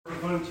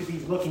going to be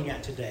looking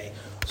at today,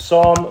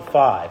 Psalm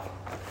 5.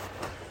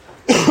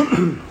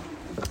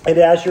 And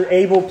as you're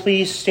able,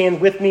 please stand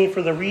with me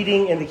for the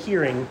reading and the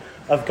hearing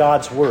of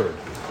God's Word.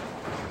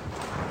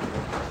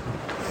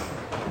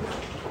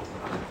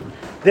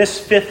 This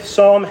fifth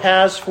psalm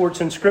has for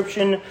its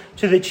inscription,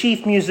 "To the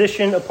chief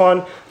musician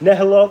upon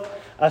Nehiloth,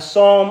 a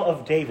psalm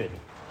of David.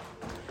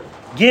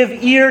 Give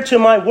ear to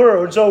my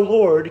words, O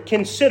Lord,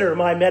 consider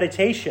my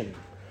meditation.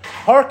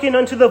 Hearken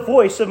unto the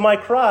voice of my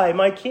cry,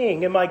 my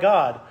King and my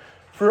God,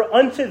 for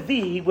unto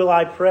thee will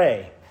I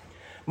pray.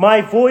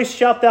 My voice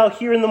shalt thou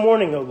hear in the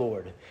morning, O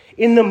Lord.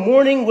 In the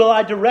morning will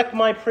I direct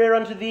my prayer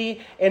unto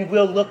thee, and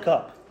will look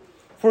up.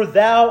 For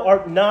thou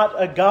art not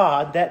a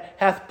God that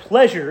hath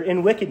pleasure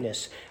in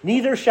wickedness,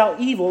 neither shall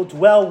evil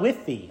dwell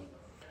with thee.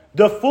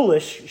 The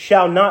foolish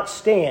shall not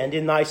stand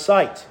in thy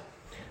sight.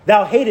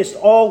 Thou hatest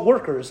all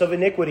workers of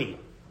iniquity.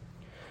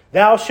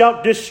 Thou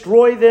shalt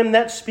destroy them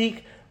that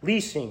speak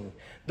leasing.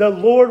 The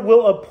Lord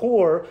will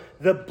abhor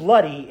the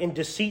bloody and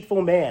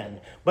deceitful man.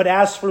 But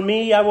as for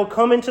me, I will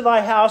come into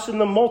thy house in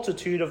the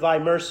multitude of thy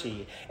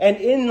mercy, and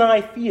in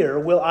thy fear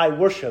will I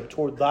worship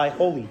toward thy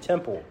holy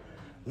temple.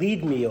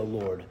 Lead me, O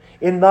Lord,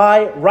 in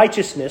thy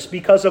righteousness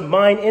because of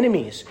mine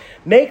enemies.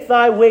 Make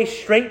thy way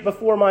straight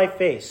before my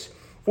face,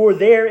 for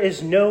there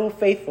is no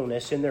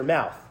faithfulness in their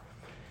mouth.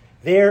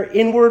 Their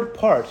inward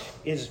part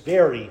is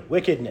very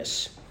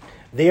wickedness.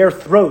 Their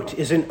throat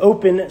is an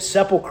open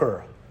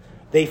sepulchre.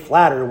 They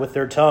flatter with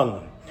their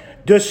tongue.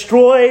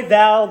 Destroy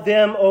thou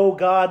them, O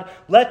God.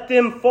 Let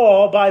them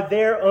fall by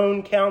their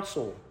own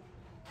counsel.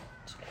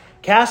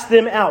 Cast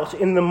them out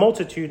in the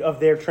multitude of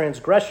their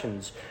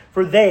transgressions,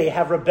 for they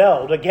have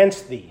rebelled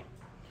against thee.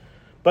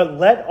 But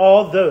let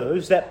all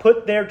those that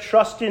put their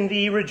trust in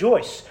thee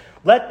rejoice.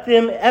 Let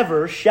them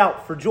ever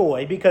shout for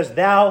joy, because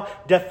thou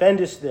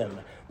defendest them.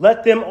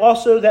 Let them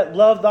also that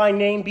love thy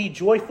name be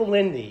joyful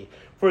in thee.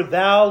 For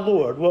thou,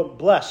 Lord, wilt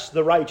bless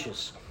the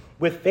righteous.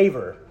 With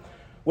favor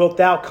wilt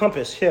thou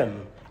compass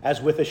him as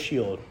with a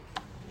shield.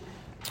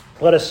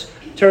 Let us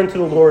turn to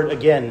the Lord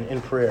again in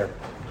prayer.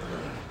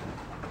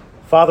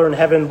 Father in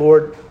heaven,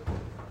 Lord,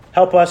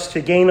 help us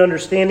to gain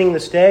understanding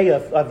this day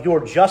of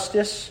your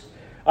justice,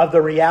 of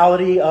the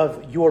reality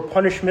of your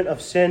punishment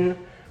of sin.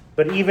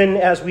 But even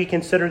as we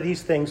consider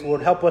these things,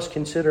 Lord, help us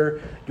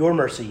consider your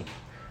mercy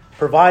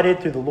provided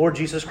through the Lord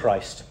Jesus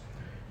Christ.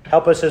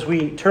 Help us as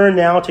we turn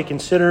now to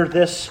consider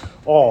this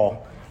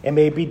all, and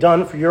may it be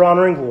done for your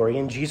honor and glory.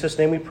 In Jesus'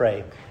 name we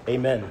pray.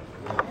 Amen.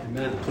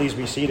 Amen. Please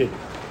be seated.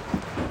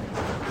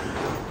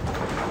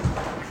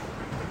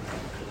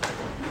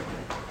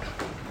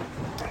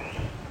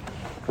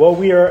 Well,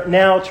 we are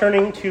now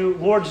turning to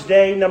Lord's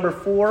Day number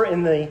 4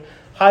 in the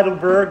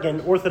Heidelberg and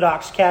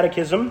Orthodox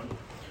Catechism,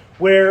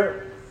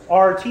 where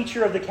our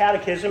teacher of the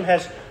Catechism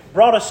has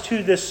brought us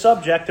to this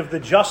subject of the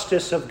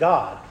justice of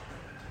God.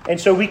 And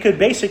so we could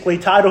basically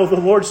title the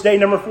Lord's Day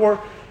number 4,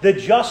 the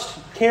just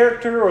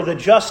character or the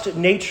just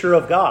nature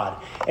of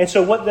God. And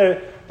so what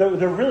they're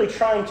really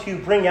trying to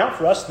bring out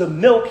for us, the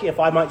milk, if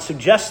I might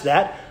suggest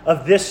that,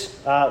 of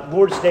this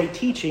Lord's Day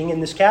teaching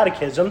in this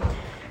catechism,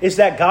 is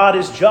that God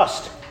is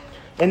just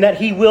and that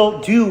he will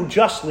do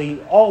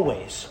justly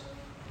always.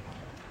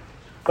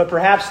 But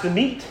perhaps the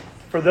meat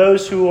for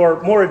those who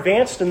are more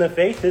advanced in the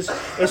faith is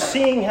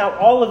seeing how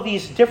all of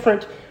these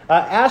different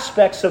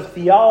aspects of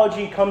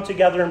theology come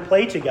together and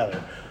play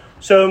together.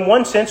 So in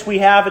one sense, we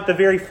have at the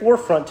very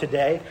forefront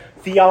today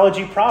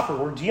theology proper.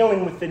 We're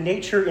dealing with the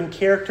nature and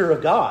character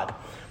of God.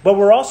 But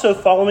we're also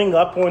following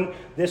up on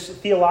this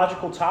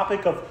theological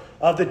topic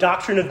of the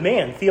doctrine of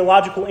man,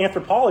 theological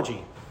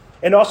anthropology,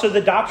 and also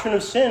the doctrine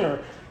of sin or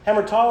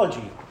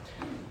hamartology.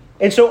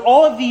 And so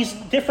all of these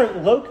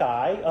different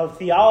loci of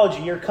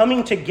theology are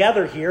coming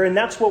together here, and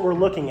that's what we're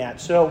looking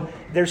at. So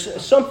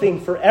there's something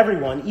for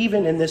everyone,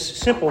 even in this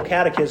simple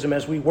catechism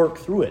as we work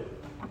through it.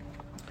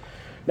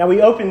 Now,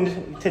 we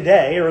opened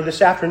today, or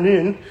this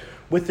afternoon,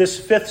 with this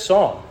fifth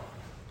psalm.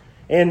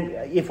 And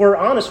if we're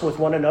honest with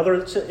one another,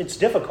 it's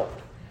difficult.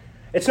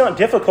 It's not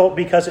difficult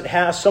because it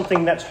has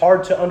something that's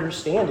hard to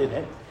understand in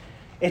it.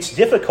 It's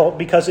difficult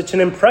because it's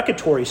an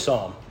imprecatory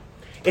psalm.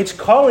 It's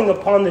calling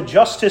upon the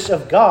justice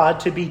of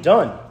God to be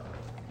done.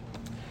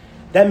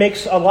 That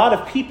makes a lot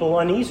of people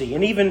uneasy,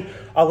 and even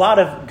a lot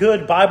of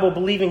good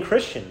Bible-believing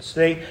Christians.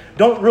 They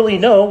don't really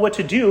know what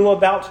to do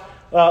about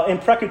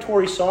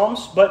imprecatory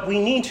psalms, but we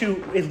need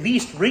to at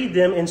least read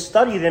them and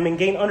study them and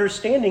gain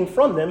understanding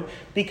from them,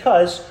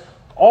 because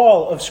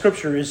all of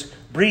Scripture is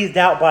breathed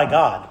out by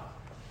God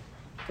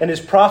and is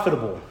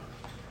profitable.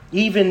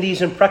 Even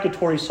these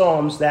imprecatory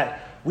psalms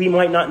that we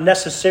might not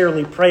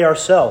necessarily pray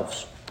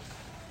ourselves.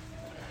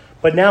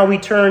 But now we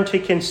turn to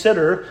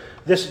consider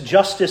this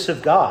justice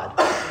of God.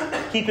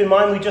 Keep in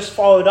mind, we just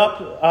followed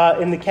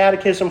up in the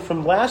catechism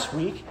from last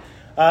week.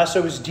 So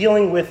it was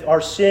dealing with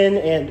our sin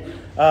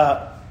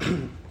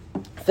and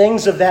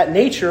things of that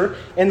nature.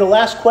 And the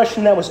last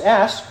question that was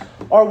asked,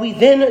 are we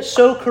then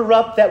so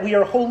corrupt that we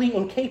are wholly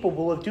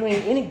incapable of doing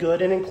any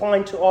good and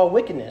inclined to all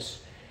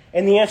wickedness?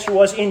 And the answer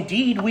was,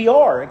 indeed we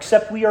are,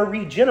 except we are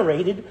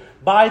regenerated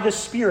by the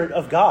Spirit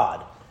of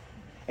God.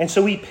 And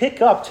so we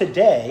pick up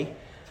today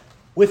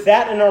with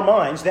that in our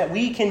minds, that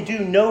we can do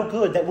no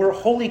good, that we're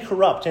wholly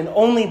corrupt, and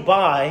only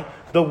by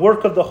the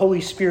work of the Holy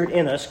Spirit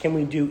in us can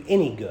we do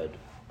any good.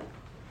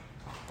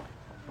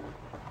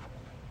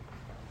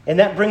 And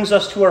that brings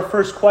us to our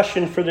first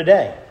question for the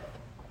day.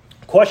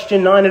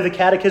 Question 9 of the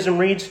Catechism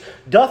reads,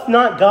 "Doth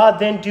not God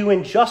then do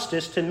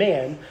injustice to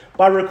man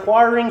by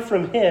requiring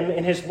from him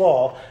in his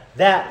law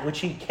that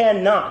which he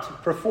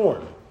cannot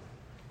perform?"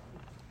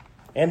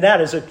 And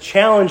that is a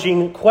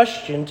challenging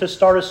question to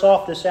start us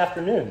off this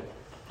afternoon.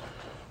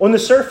 On the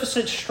surface,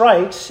 it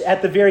strikes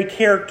at the very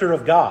character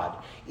of God.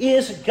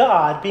 Is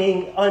God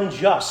being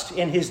unjust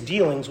in his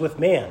dealings with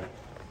man?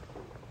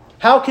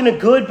 How can a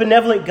good,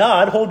 benevolent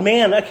God hold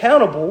man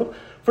accountable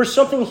for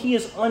something he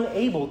is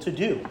unable to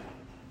do?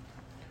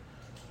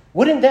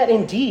 Wouldn't that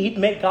indeed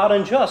make God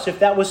unjust if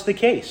that was the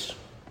case?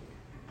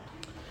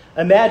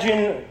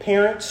 Imagine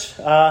parents,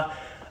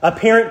 a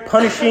parent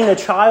punishing a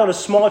child, a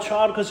small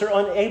child, because they're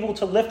unable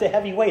to lift a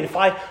heavy weight. If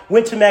I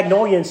went to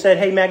Magnolia and said,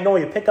 "Hey,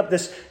 Magnolia, pick up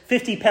this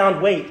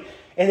 50-pound weight,"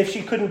 and if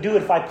she couldn't do it,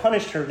 if I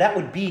punished her, that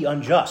would be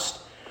unjust.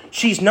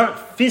 She's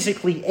not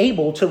physically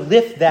able to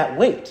lift that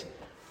weight.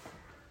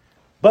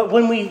 But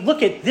when we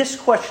look at this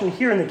question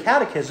here in the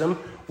Catechism,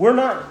 we're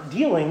not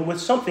dealing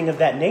with something of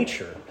that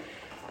nature.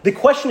 The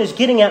question is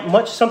getting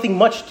at something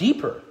much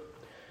deeper.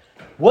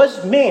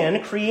 Was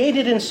man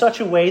created in such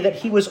a way that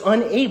he was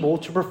unable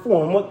to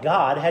perform what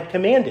God had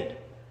commanded?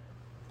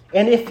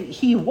 And if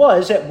he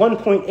was at one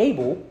point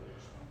able,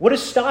 what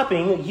is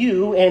stopping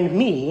you and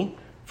me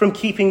from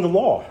keeping the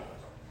law?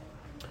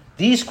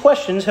 These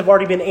questions have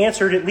already been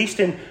answered, at least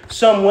in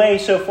some way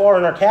so far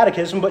in our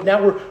catechism, but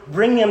now we're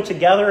bringing them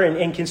together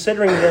and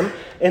considering them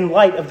in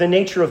light of the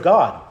nature of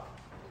God.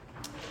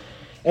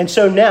 And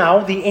so now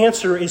the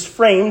answer is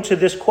framed to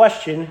this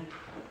question: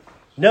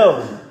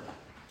 no,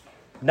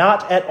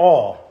 not at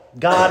all.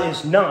 God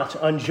is not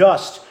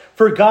unjust,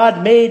 for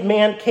God made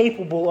man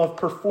capable of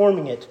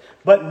performing it.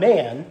 But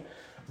man,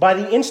 by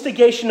the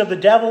instigation of the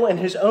devil and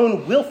his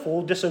own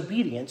willful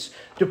disobedience,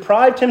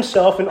 deprived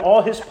himself and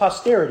all his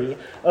posterity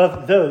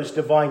of those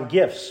divine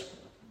gifts.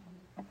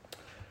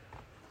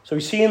 So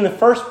we see in the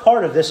first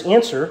part of this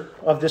answer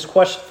of this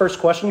first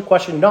question,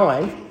 question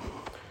 9,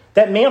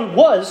 that man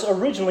was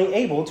originally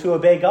able to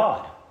obey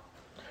God.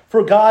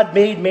 For God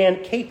made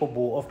man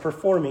capable of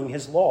performing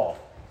his law.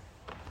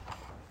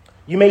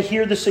 You may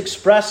hear this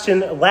expressed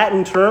in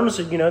Latin terms,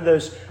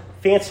 those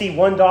fancy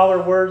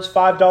 $1 words,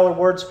 $5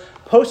 words,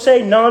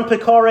 posse non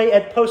peccare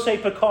et posse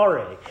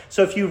peccare.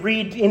 So if you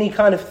read any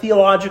kind of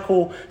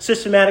theological,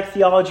 systematic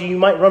theology, you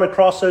might run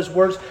across those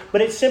words,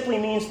 but it simply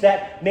means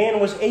that man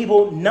was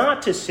able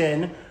not to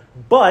sin,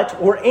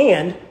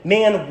 and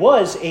man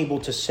was able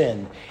to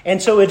sin.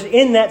 And so it's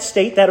in that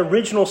state, that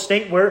original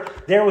state, where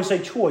there was a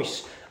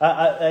choice,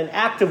 an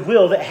act of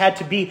will that had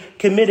to be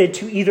committed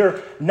to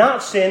either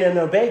not sin and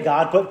obey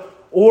God,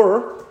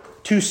 or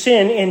to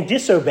sin and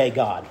disobey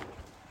God.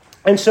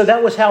 And so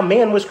that was how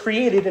man was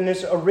created in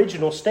his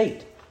original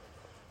state.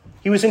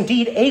 He was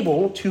indeed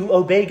able to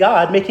obey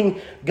God,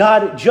 making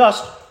God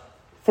just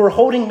for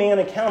holding man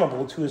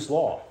accountable to his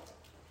law.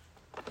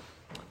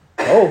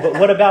 Oh, but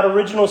what about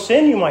original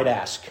sin, you might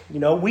ask?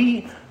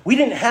 We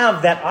didn't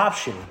have that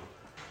option.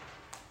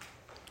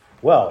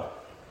 Well,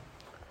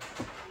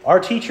 our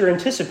teacher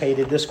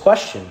anticipated this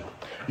question.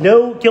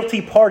 No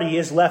guilty party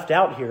is left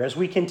out here as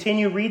we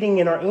continue reading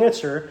in our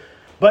answer.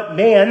 But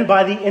man,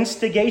 by the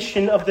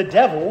instigation of the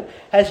devil,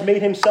 has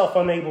made himself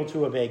unable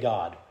to obey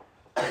God.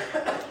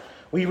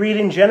 We read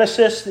in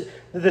Genesis,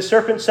 the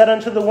serpent said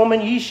unto the woman,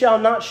 "Ye shall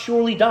not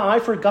surely die,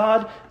 for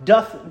God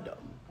doth..."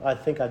 I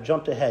think I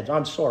jumped ahead.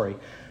 I'm sorry.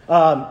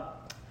 Going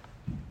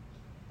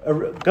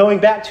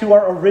back to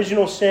our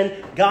original sin,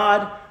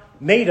 God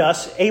made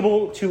us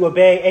able to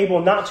obey,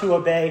 able not to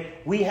obey.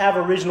 We have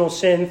original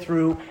sin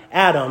through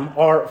Adam,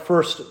 our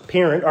first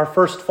parent, our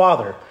first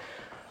father.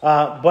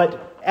 But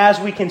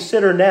as we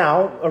consider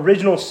now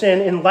original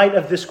sin in light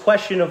of this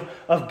question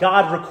of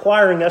God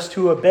requiring us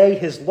to obey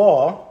his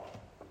law,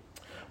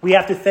 we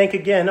have to think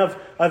again of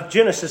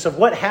Genesis, of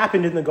what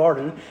happened in the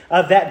garden,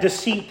 of that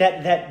deceit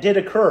that did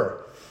occur.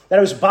 That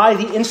it was by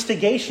the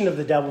instigation of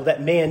the devil that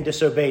man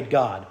disobeyed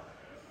God.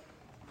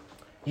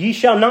 Ye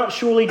shall not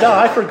surely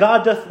die, for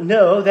God doth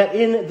know that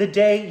in the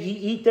day ye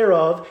eat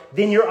thereof,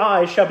 then your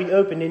eyes shall be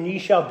opened, and ye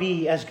shall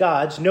be as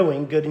gods,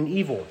 knowing good and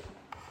evil.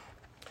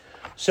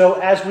 So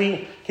as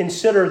we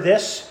consider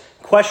this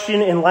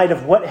question in light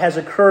of what has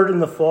occurred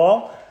in the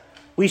fall,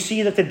 we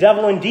see that the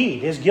devil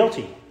indeed is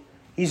guilty.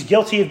 He's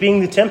guilty of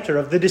being the tempter,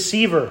 of the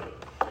deceiver.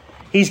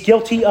 He's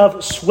guilty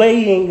of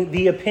swaying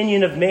the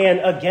opinion of man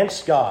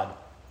against God.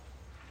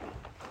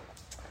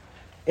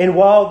 And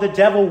while the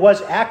devil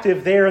was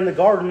active there in the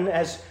garden,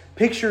 as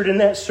pictured in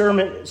that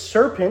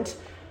serpent,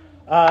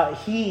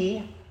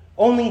 he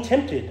only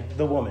tempted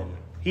the woman.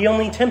 He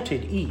only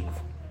tempted Eve.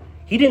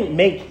 He didn't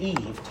make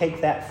Eve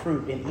take that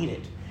fruit and eat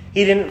it.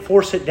 He didn't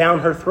force it down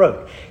her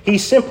throat. He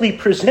simply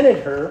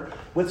presented her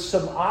with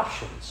some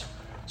options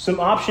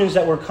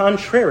that were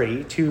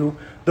contrary to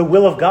the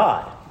will of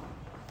God,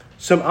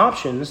 some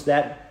options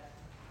that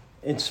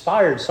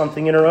inspired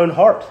something in her own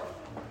heart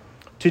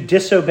to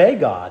disobey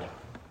God.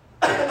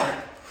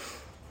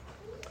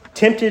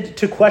 Tempted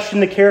to question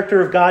the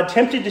character of God,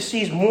 tempted to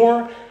seize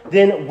more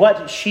than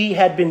what she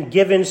had been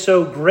given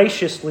so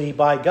graciously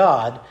by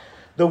God,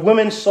 the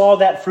woman saw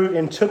that fruit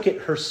and took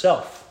it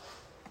herself.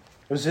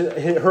 It was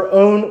her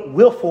own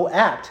willful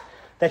act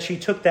that she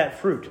took that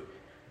fruit.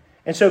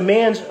 And so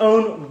man's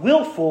own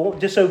willful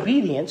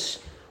disobedience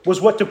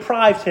was what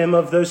deprived him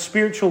of those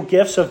spiritual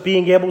gifts of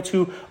being able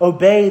to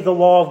obey the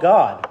law of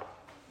God.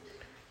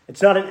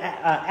 It's not an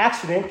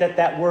accident that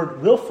that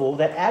word willful,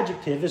 that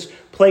adjective, is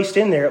placed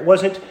in there. It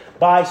wasn't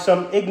by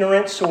some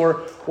ignorance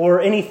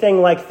or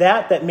anything like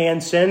that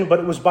man sinned, but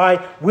it was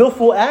by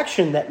willful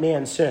action that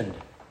man sinned.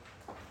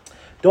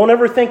 Don't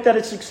ever think that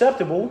it's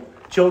acceptable,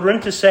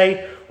 children, to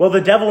say, well, the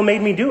devil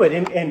made me do it.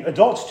 And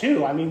adults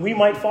too. I mean, we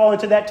might fall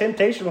into that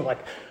temptation of like,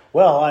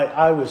 well,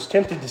 I was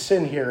tempted to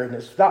sin here and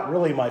it's not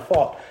really my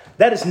fault.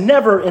 That is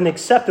never an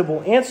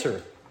acceptable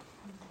answer.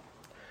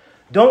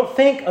 Don't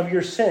think of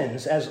your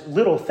sins as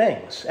little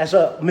things, as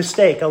a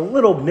mistake, a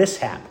little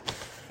mishap.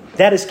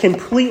 That is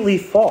completely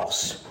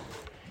false.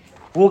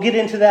 We'll get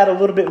into that a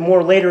little bit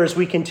more later as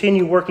we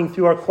continue working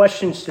through our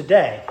questions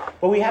today.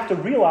 But we have to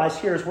realize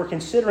here as we're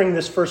considering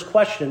this first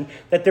question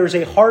that there's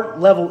a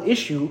heart-level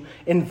issue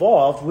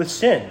involved with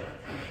sin.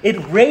 It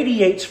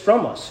radiates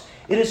from us.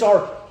 It is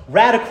our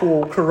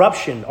radical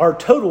corruption, our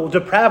total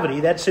depravity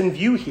that's in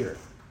view here.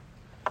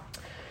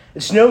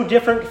 It's no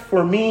different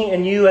for me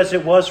and you as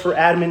it was for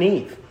Adam and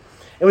Eve.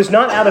 It was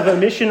not out of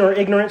omission or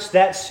ignorance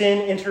that sin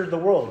entered the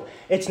world.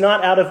 It's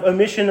not out of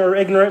omission or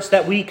ignorance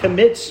that we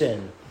commit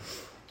sin.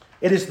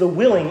 It is the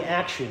willing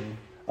action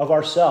of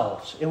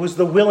ourselves. It was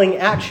the willing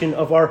action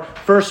of our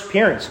first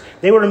parents.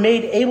 They were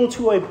made able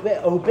to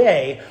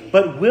obey,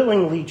 but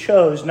willingly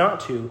chose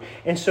not to.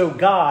 And so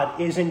God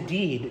is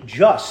indeed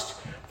just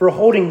for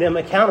holding them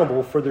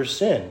accountable for their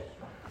sin.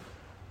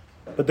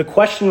 But the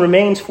question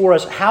remains for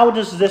us, how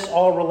does this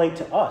all relate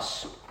to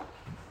us?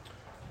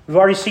 We've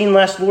already seen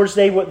last Lord's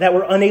Day that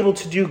we're unable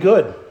to do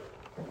good.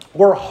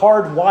 We're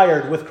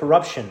hardwired with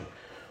corruption.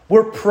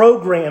 We're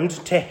programmed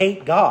to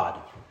hate God.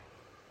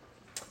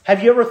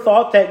 Have you ever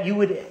thought that you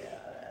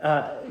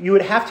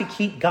would have to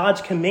keep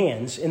God's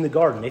commands in the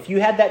garden? If you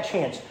had that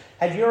chance,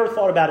 have you ever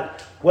thought about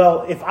it?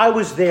 Well, if I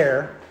was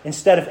there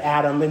instead of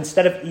Adam,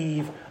 instead of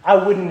Eve, I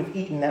wouldn't have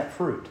eaten that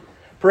fruit.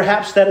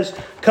 Perhaps that has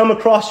come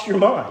across your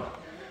mind.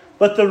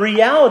 But the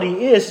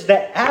reality is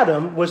that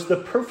Adam was the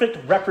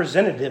perfect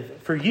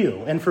representative for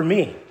you and for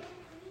me.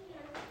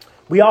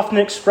 We often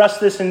express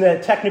this in the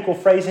technical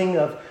phrasing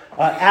of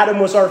Adam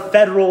was our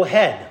federal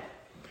head.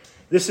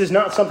 This is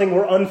not something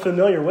we're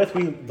unfamiliar with.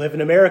 We live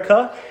in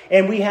America,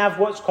 and we have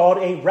what's called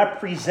a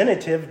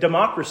representative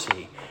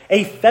democracy,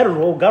 a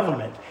federal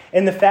government,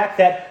 and the fact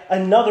that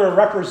another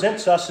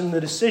represents us in the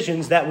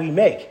decisions that we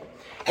make.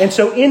 And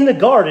so in the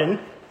garden,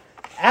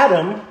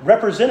 Adam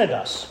represented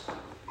us.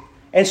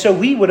 And so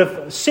we would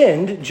have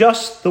sinned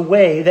just the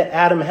way that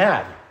Adam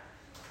had.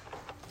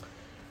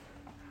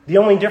 The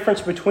only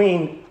difference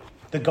between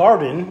the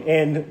garden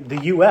and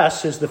the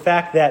U.S. is the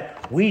fact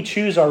that we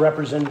choose our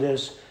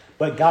representatives,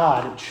 but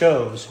God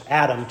chose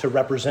Adam to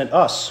represent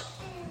us.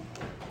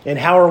 And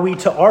how are we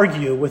to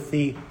argue with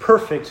the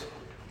perfect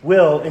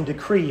will and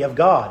decree of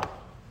God?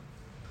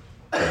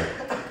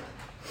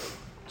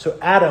 So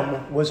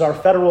Adam was our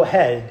federal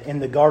head in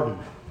the garden,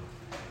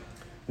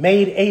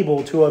 made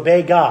able to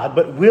obey God,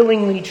 but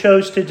willingly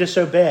chose to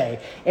disobey.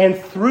 And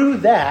through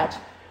that,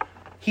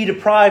 he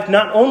deprived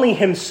not only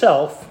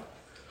himself,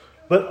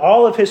 but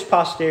all of his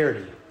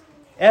posterity,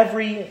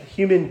 every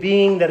human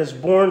being that is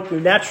born through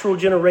natural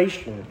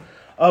generation,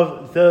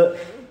 of the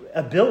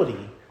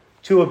ability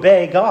to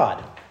obey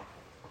God.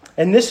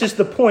 And this is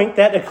the point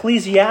that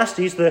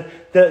Ecclesiastes,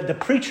 the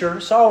preacher,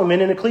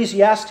 Solomon in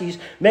Ecclesiastes,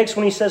 makes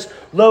when he says,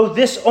 "Lo,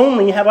 this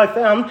only have I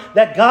found,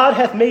 that God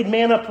hath made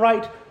man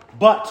upright,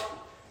 but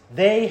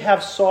they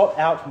have sought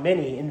out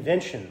many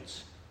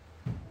inventions."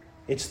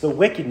 It's the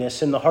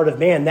wickedness in the heart of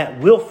man, that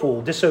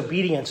willful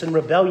disobedience and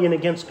rebellion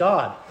against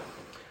God.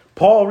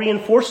 Paul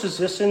reinforces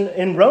this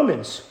in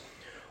Romans.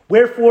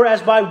 "Wherefore,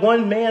 as by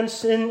one man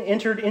sin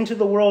entered into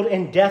the world,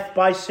 and death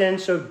by sin,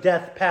 so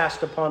death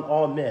passed upon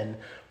all men,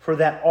 for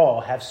that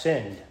all have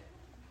sinned."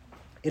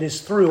 It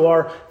is through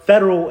our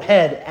federal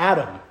head,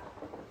 Adam,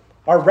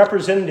 our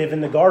representative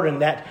in the garden,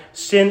 that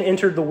sin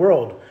entered the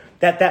world.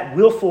 That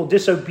willful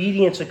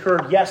disobedience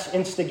occurred, yes,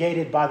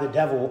 instigated by the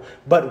devil,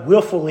 but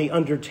willfully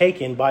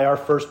undertaken by our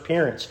first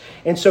parents.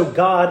 And so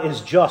God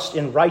is just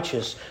and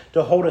righteous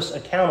to hold us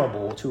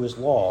accountable to his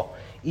law,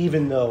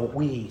 even though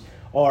we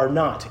are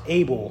not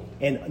able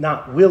and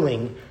not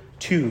willing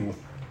to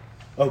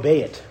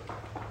obey it.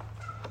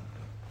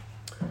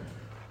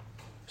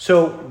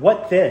 So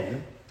what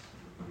then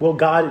will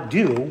God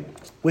do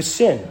with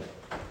sin?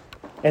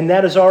 And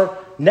that is our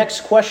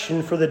next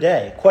question for the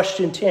day.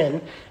 Question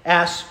 10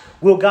 asks,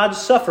 will God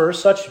suffer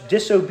such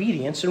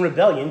disobedience and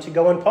rebellion to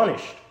go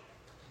unpunished?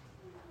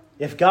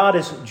 If God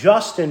is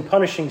just in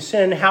punishing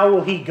sin, how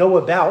will he go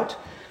about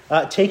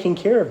taking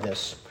care of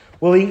this?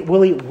 Will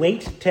he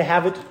wait to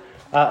have it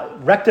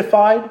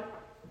rectified?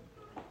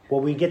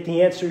 Well, we get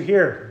the answer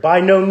here.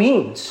 By no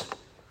means.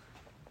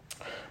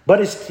 But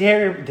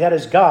that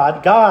is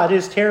God. God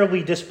is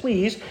terribly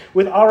displeased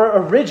with our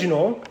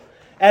original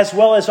as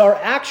well as our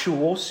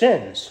actual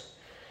sins,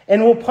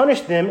 and will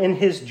punish them in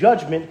his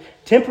judgment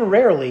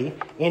temporarily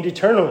and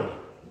eternally.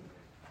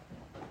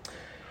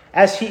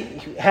 As he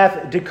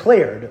hath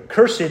declared,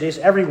 cursed is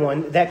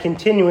everyone that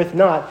continueth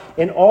not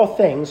in all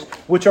things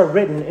which are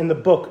written in the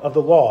book of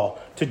the law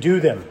to do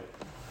them.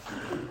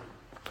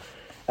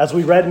 As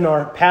we read in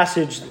our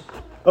passage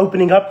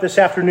opening up this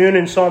afternoon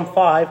in Psalm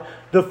 5,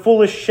 the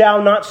foolish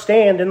shall not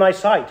stand in thy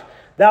sight.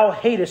 Thou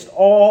hatest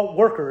all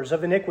workers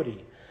of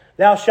iniquity.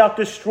 Thou shalt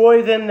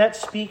destroy them that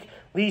speak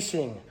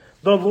leasing.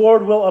 The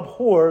Lord will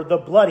abhor the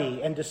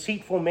bloody and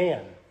deceitful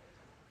man.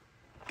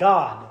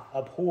 God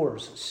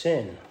abhors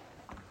sin.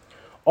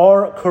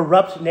 Our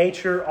corrupt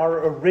nature,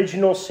 our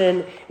original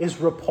sin, is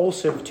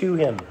repulsive to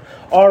him.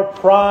 Our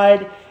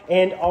pride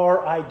and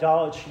our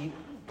idolatry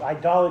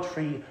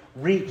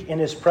reek in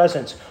his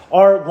presence.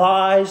 Our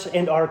lies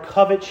and our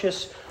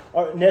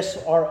covetousness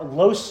are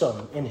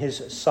loathsome in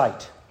his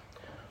sight.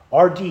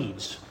 Our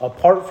deeds,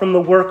 apart from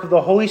the work of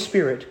the Holy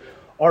Spirit,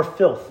 are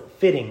filth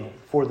fitting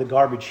for the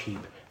garbage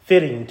heap,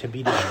 fitting to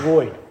be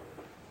destroyed.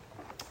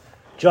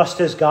 Just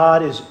as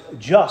God is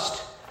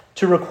just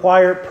to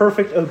require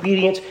perfect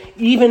obedience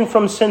even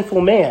from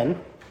sinful man,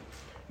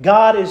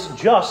 God is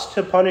just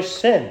to punish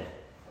sin.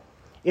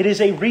 It is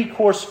a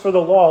recourse for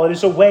the law. It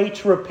is a way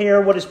to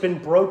repair what has been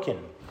broken.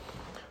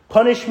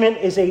 Punishment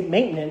is a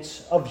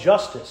maintenance of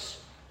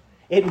justice.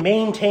 It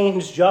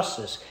maintains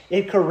justice.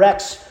 It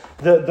corrects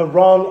the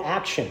wrong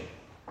action.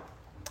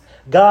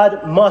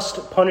 God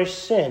must punish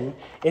sin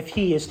if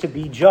he is to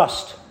be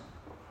just.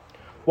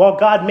 While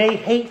God may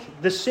hate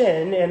the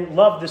sin and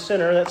love the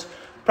sinner, that's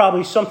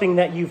probably something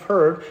that you've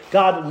heard.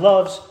 God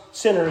loves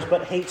sinners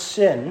but hates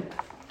sin.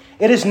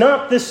 It is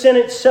not the sin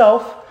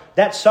itself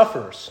that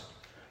suffers.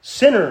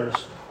 Sinners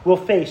will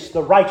face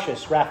the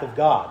righteous wrath of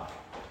God.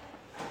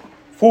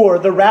 For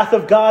the wrath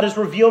of God is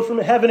revealed from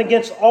heaven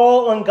against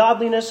all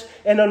ungodliness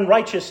and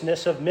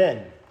unrighteousness of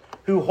men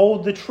who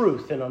hold the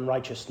truth in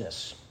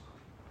unrighteousness.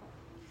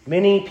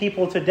 Many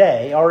people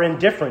today are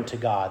indifferent to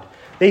God.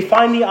 They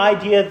find the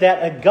idea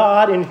that a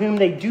God in whom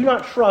they do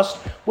not trust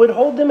would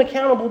hold them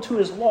accountable to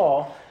his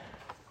law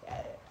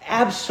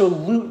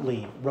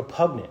absolutely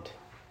repugnant.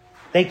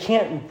 They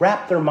can't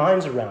wrap their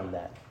minds around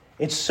that.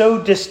 It's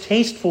so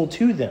distasteful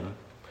to them.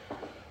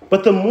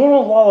 But the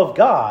moral law of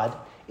God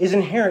is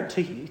inherent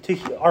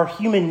to our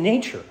human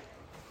nature.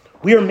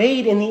 We are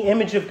made in the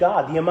image of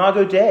God, the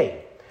Imago Dei.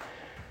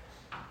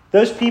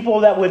 Those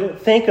people that would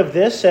think of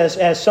this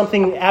as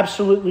something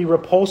absolutely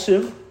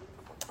repulsive,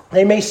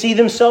 they may see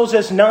themselves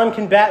as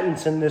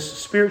non-combatants in this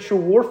spiritual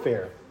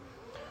warfare.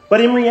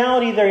 But in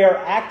reality, they are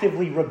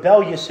actively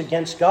rebellious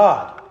against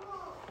God.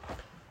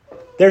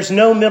 There's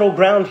no middle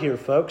ground here,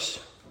 folks.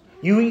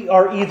 You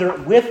are either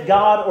with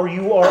God or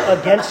you are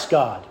against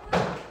God.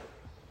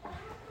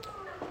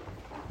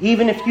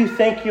 Even if you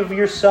think of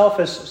yourself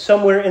as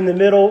somewhere in the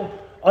middle,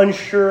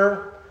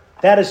 unsure,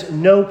 that is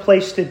no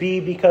place to be,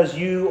 because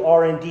you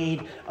are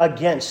indeed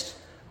against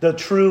the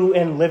true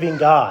and living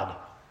God.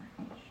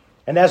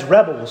 And as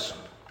rebels,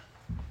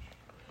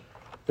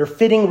 they're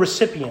fitting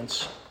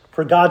recipients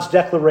for God's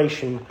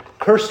declaration,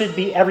 "Cursed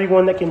be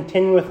everyone that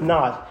continueth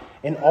not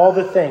in all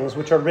the things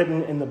which are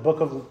written in the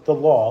book of the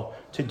law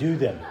to do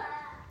them."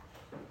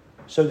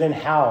 So then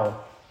how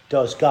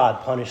does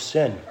God punish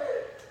sin?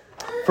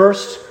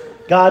 First,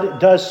 God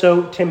does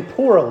so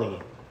temporally.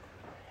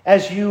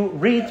 As you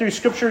read through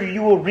Scripture,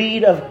 you will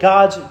read of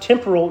God's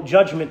temporal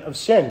judgment of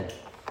sin.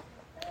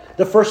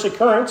 The first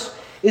occurrence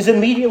is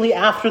immediately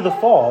after the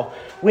fall,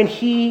 when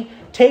he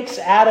takes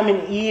Adam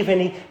and Eve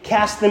and he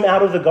casts them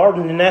out of the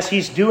garden. And as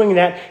he's doing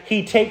that,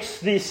 he takes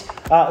this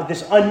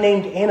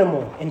unnamed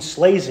animal and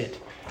slays it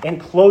and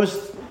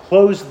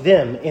clothes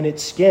them in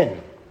its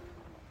skin.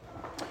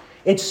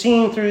 It's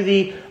seen through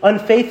the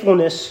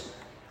unfaithfulness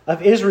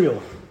of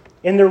Israel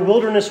in their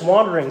wilderness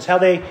wanderings, how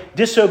they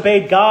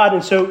disobeyed God,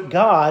 and so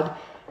God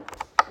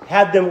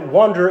had them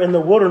wander in the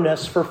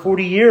wilderness for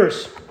 40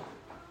 years.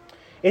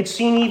 It's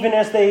seen even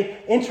as they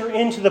enter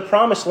into the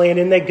promised land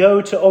and they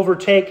go to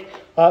overtake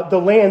the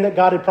land that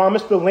God had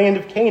promised, the land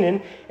of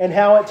Canaan, and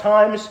how at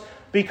times,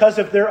 because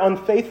of their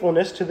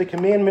unfaithfulness to the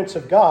commandments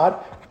of God,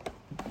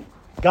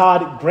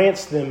 God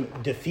grants them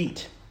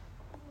defeat.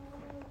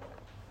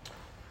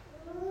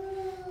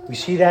 We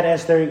see that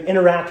as they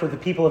interact with the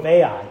people of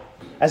Ai,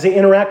 as they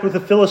interact with the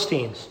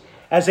Philistines,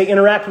 as they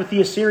interact with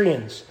the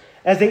Assyrians,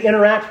 as they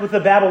interact with the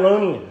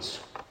Babylonians.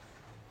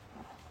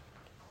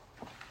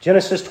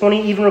 Genesis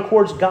 20 even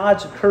records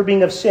God's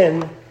curbing of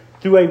sin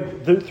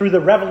through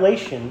the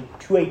revelation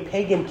to a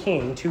pagan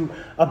king, to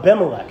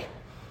Abimelech.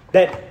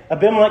 That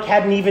Abimelech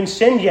hadn't even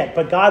sinned yet,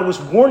 but God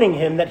was warning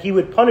him that he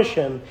would punish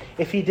him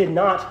if he did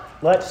not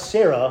let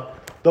Sarah,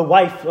 the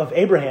wife of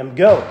Abraham,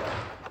 go.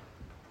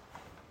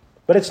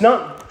 But it's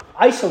not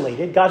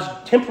isolated. God's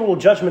temporal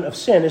judgment of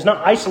sin is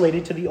not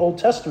isolated to the Old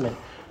Testament.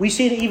 We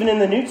see it even in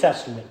the New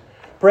Testament.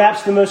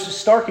 Perhaps the most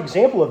stark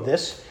example of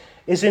this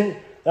is in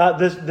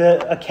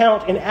the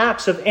account in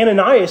Acts of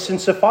Ananias and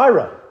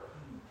Sapphira,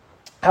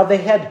 how they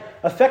had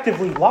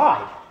effectively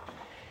lied.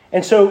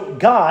 And so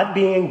God,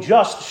 being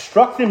just,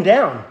 struck them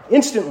down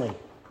instantly.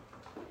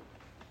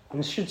 And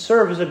this should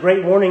serve as a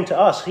great warning to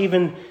us,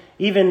 even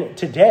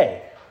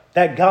today,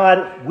 that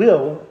God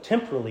will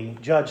temporally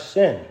judge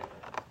sin.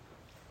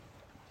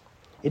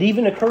 It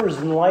even occurs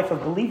in the life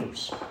of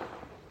believers.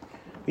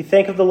 We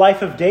think of the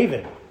life of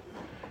David.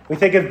 We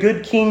think of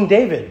good King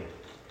David.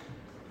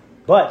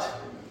 But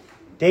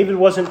David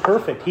wasn't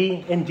perfect.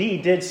 He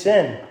indeed did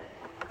sin.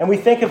 And we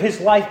think of his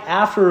life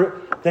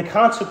after the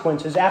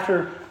consequences,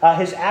 after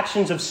his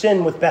actions of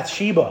sin with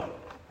Bathsheba,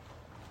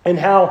 and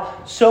how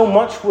so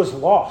much was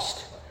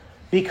lost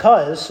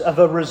because of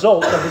a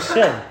result of his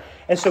sin.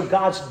 And so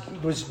God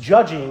was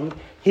judging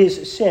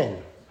his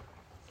sin.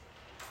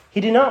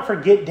 He did not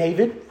forget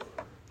David.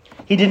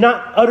 He did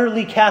not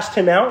utterly cast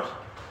him out,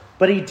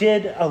 but he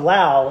did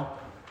allow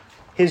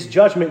his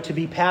judgment to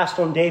be passed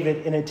on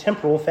David in a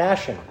temporal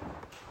fashion.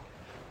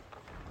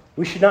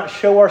 We should not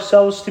show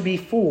ourselves to be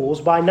fools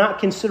by not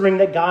considering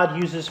that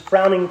God uses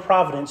frowning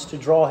providence to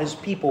draw his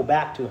people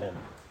back to him.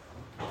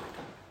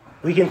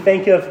 We can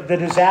think of the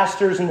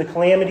disasters and the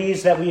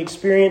calamities that we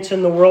experience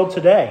in the world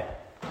today.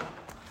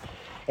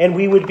 And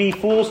we would be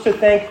fools to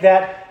think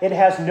that it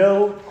has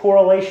no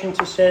correlation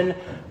to sin,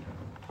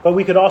 but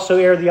we could also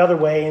err the other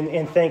way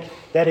and think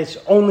that it's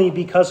only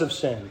because of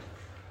sin.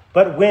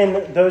 But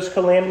when those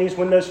calamities,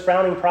 when those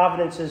frowning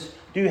providences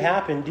do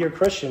happen, dear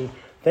Christian,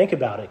 think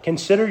about it.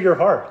 Consider your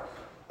heart.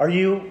 Are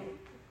you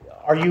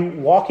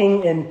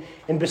walking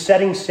in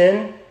besetting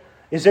sin?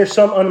 Is there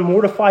some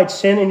unmortified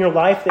sin in your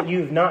life that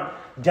you've not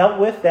dealt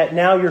with, that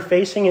now you're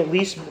facing at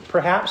least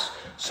perhaps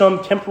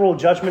some temporal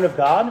judgment of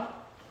God?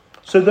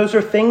 So those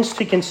are things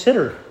to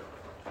consider.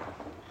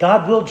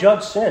 God will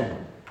judge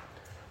sin.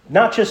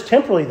 Not just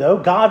temporally, though.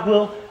 God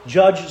will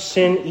judge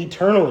sin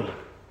eternally.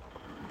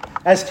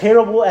 As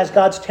terrible as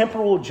God's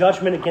temporal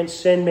judgment against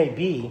sin may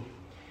be,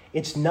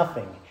 it's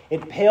nothing.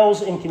 It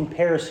pales in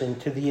comparison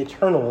to the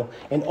eternal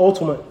and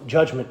ultimate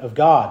judgment of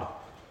God.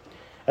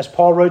 As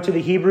Paul wrote to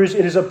the Hebrews,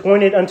 it is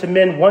appointed unto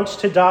men once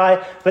to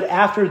die, but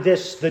after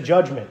this, the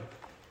judgment.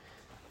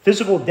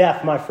 Physical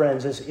death, my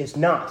friends, is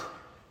not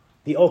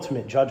the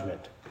ultimate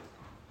judgment.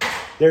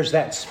 There's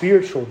that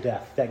spiritual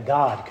death that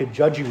God could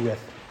judge you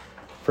with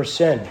for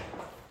sin.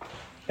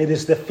 It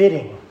is the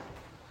fitting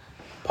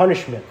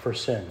punishment for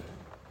sin.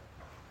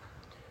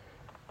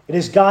 It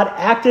is God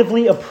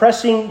actively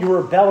oppressing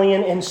your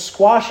rebellion and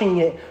squashing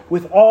it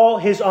with all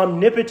his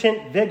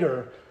omnipotent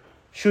vigor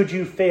should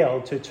you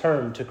fail to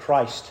turn to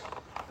Christ.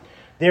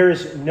 There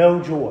is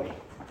no joy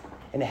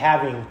in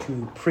having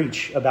to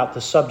preach about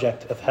the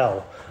subject of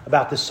hell,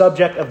 about the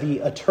subject of the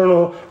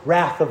eternal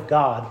wrath of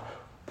God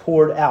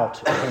poured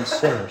out against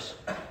sinners.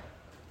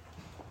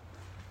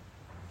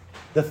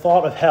 The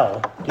thought of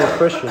hell, dear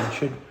Christian,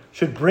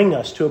 should bring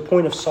us to a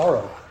point of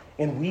sorrow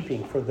and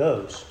weeping for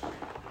those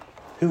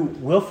who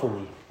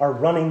willfully are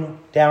running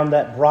down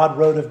that broad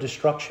road of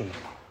destruction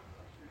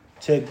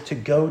to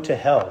go to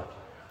hell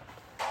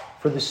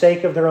for the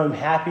sake of their own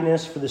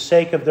happiness, for the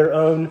sake of their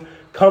own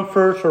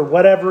comfort, or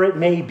whatever it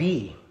may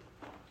be.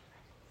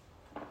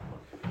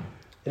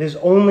 It is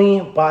only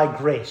by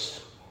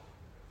grace,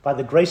 by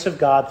the grace of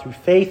God, through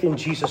faith in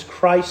Jesus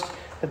Christ,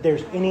 that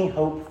there's any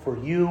hope for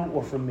you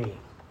or for me.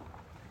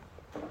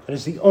 It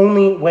is the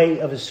only way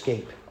of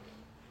escape.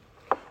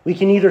 We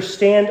can either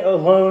stand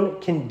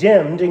alone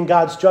condemned in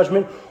God's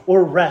judgment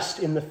or rest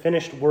in the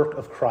finished work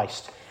of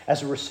Christ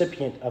as a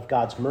recipient of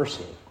God's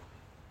mercy.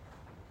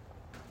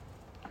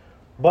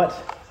 But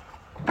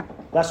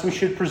lest we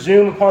should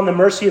presume upon the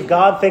mercy of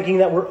God, thinking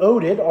that we're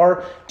owed it,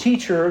 our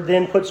teacher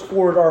then puts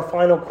forward our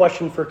final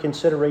question for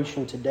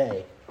consideration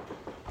today.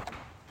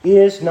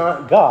 Is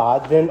not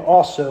God then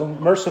also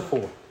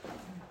merciful?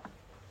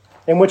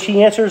 In which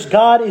he answers,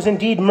 God is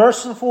indeed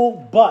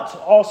merciful, but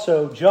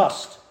also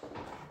just.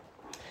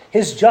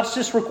 His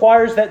justice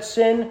requires that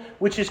sin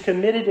which is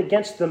committed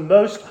against the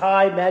most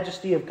high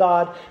majesty of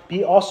God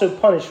be also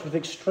punished with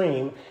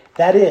extreme,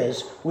 that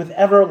is, with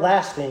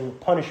everlasting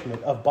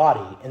punishment of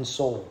body and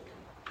soul.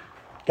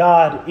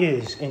 God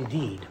is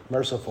indeed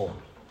merciful.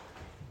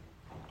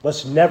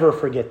 Let's never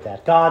forget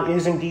that. God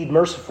is indeed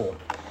merciful.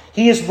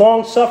 He is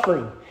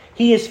long-suffering.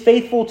 He is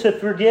faithful to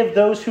forgive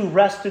those who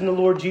rest in the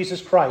Lord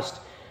Jesus Christ.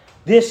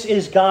 This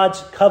is God's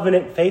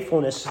covenant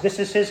faithfulness. This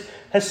is his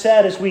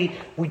hesed, as we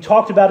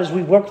talked about as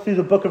we worked through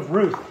the book of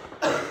Ruth.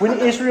 When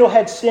Israel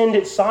had sinned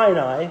at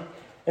Sinai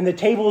and the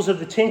tables of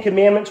the Ten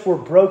Commandments were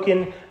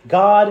broken,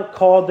 God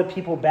called the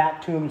people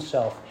back to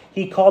himself.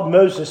 He called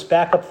Moses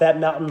back up that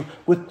mountain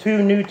with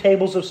 2 new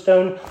tables of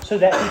stone so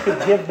that he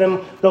could give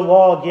them the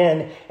law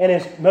again. And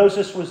as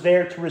Moses was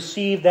there to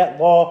receive that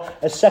law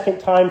a second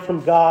time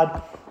from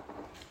God,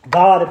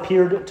 God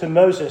appeared to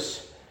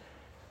Moses.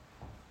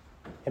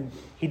 And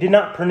he did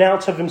not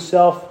pronounce of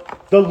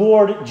himself, the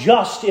Lord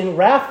just and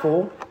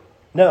wrathful.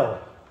 No,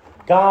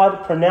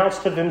 God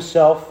pronounced of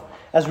himself,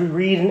 as we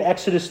read in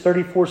Exodus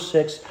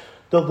 34:6,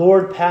 the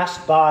Lord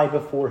passed by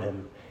before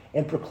him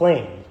and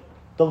proclaimed,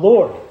 the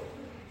Lord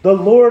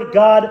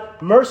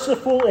God,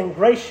 merciful and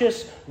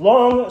gracious,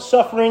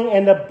 long-suffering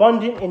and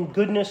abundant in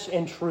goodness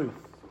and truth.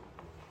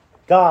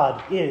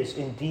 God is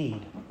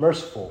indeed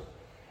merciful,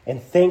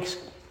 and thanks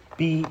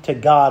be to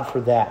God for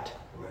that.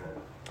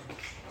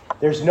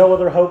 There's no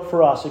other hope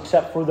for us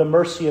except for the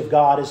mercy of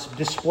God as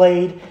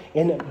displayed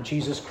in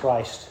Jesus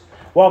Christ.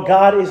 While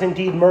God is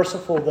indeed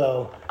merciful,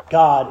 though,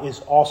 God is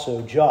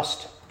also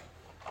just.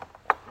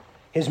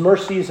 His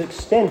mercy is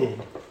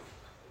extended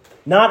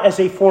not as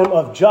a form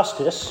of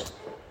justice,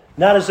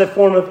 not as a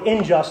form of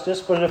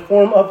injustice, but as a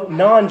form of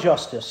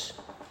non-justice.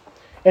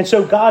 And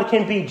so God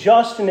can be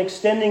just in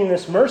extending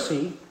this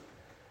mercy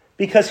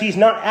because he's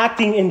not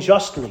acting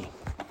unjustly.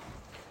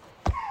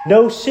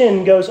 No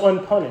sin goes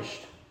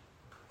unpunished.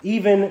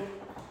 Even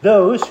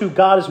those who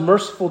God is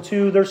merciful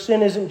to, their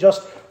sin isn't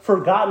just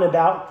forgotten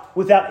about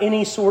without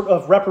any sort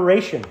of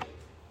reparation.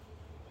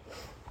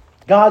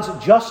 God's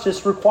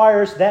justice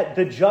requires that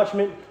the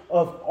judgment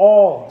of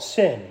all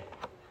sin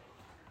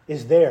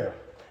is there.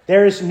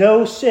 There is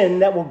no sin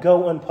that will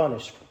go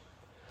unpunished.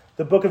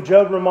 The book of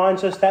Job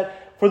reminds us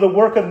that for the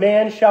work of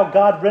man shall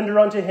God render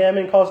unto him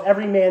and cause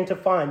every man to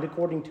find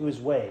according to his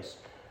ways.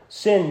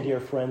 Sin, dear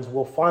friends,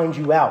 will find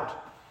you out.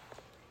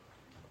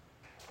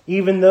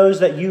 Even those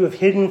that you have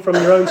hidden from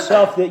your own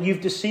self, that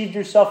you've deceived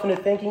yourself into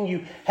thinking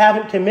you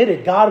haven't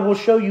committed, God will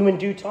show you in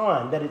due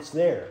time that it's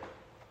there.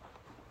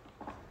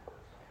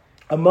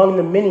 Among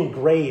the many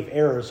grave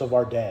errors of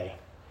our day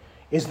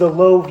is the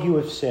low view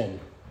of sin.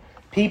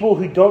 People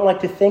who don't like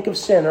to think of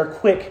sin are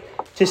quick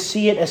to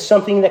see it as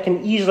something that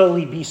can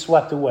easily be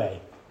swept away.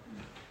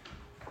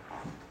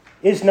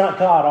 Is not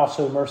God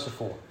also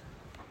merciful?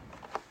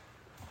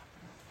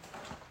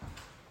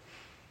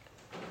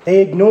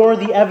 They ignore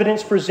the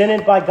evidence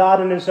presented by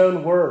God in his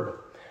own word.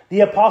 The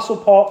Apostle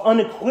Paul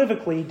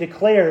unequivocally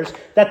declares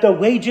that the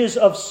wages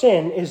of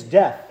sin is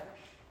death.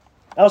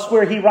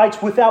 Elsewhere he writes,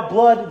 without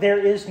blood there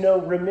is no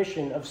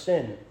remission of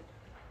sin.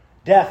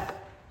 Death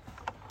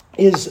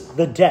is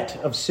the debt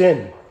of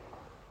sin.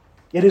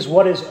 It is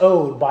what is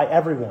owed by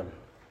everyone.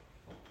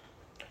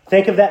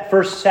 Think of that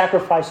first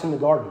sacrifice in the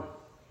garden,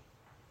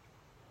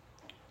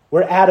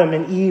 where Adam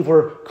and Eve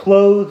were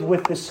clothed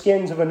with the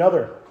skins of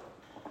another.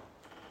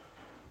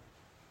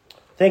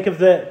 Think of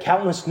the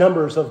countless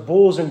numbers of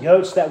bulls and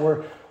goats that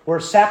were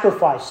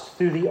sacrificed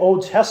through the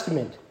Old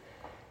Testament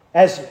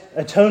as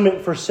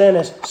atonement for sin,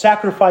 as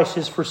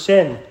sacrifices for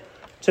sin,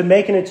 to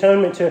make an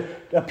atonement, to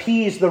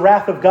appease the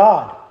wrath of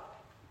God.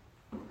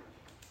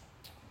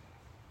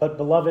 But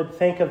beloved,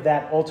 think of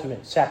that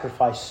ultimate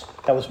sacrifice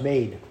that was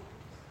made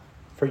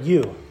for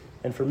you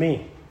and for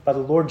me by the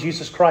Lord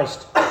Jesus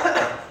Christ.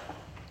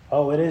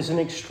 Oh, it is an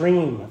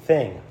extreme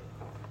thing.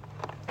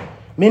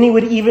 Many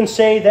would even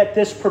say that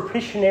this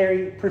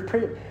propitiatory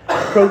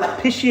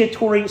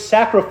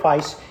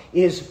sacrifice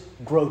is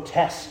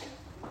grotesque.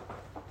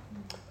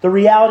 The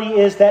reality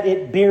is that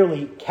it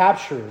barely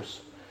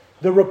captures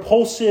the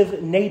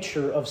repulsive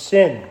nature of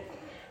sin.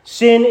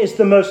 Sin is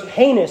the most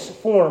heinous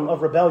form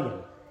of rebellion.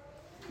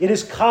 It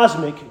is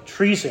cosmic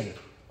treason.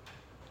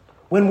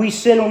 When we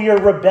sin, we are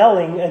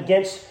rebelling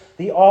against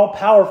the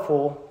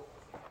all-powerful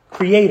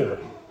Creator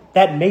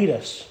that made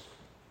us.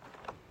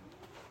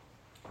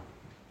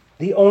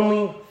 The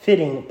only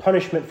fitting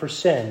punishment for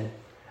sin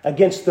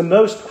against the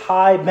most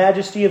high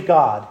majesty of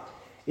God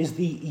is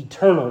the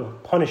eternal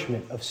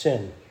punishment of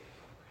sin.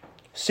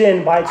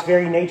 Sin, by its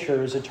very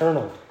nature, is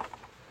eternal.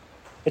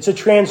 It's a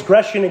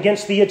transgression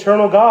against the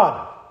eternal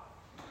God.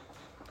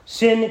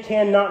 Sin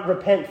cannot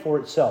repent for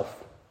itself.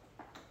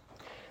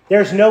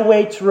 There's no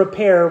way to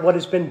repair what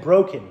has been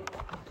broken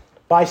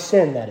by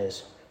sin, that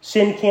is.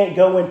 Sin can't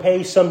go and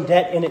pay some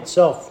debt in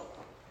itself.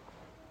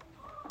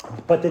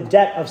 But the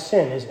debt of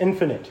sin is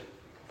infinite.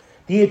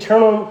 The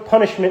eternal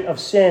punishment of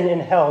sin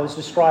in hell is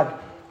described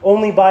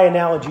only by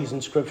analogies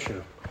in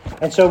Scripture.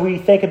 And so we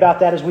think about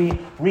that as we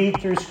read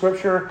through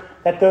Scripture,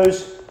 that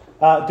those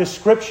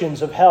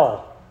descriptions of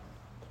hell,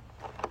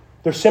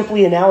 they're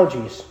simply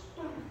analogies.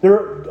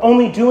 They're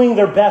only doing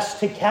their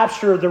best to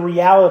capture the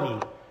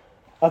reality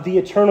of the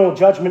eternal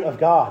judgment of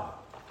God.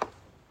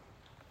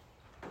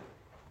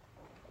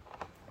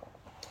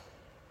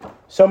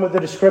 Some of the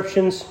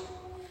descriptions,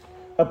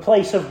 a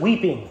place of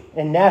weeping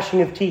and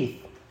gnashing of teeth,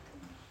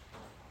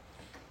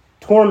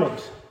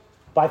 torment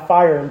by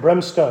fire and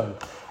brimstone,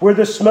 where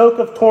the smoke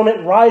of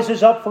torment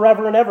rises up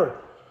forever and ever,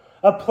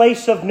 a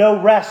place of no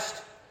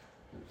rest,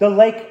 the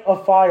lake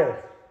of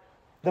fire,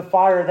 the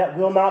fire that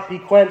will not be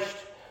quenched,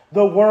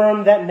 the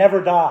worm that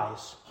never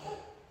dies,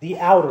 the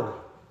outer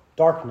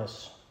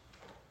darkness.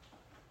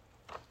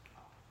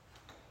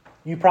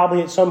 You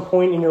probably at some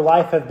point in your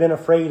life have been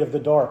afraid of the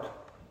dark.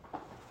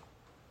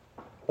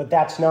 But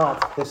that's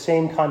not the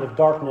same kind of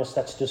darkness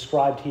that's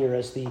described here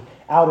as the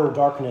outer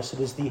darkness.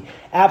 It is the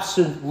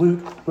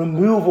absolute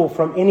removal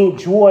from any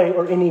joy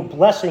or any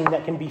blessing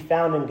that can be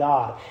found in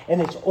God.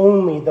 And it's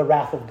only the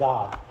wrath of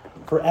God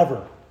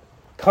forever,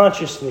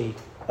 consciously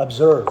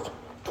observed,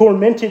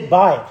 tormented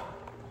by it,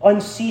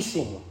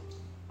 unceasing.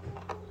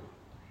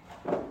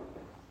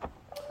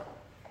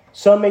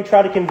 Some may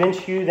try to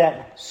convince you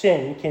that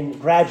sin can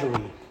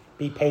gradually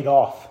be paid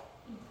off,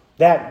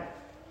 that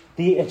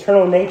the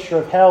eternal nature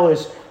of hell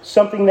is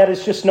something that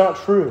is just not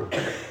true.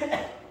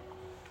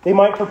 They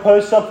might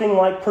propose something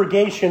like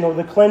purgation or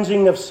the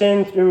cleansing of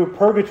sin through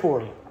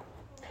purgatory.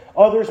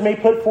 Others may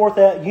put forth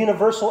a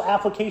universal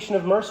application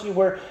of mercy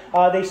where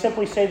they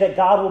simply say that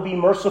God will be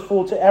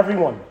merciful to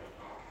everyone.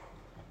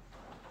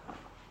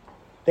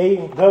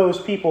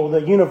 Those people,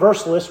 the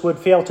universalists, would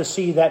fail to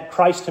see that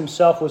Christ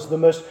himself was the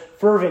most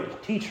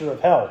fervent teacher of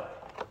hell.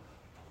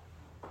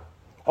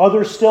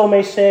 Others still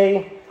may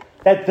say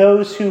that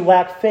those who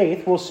lack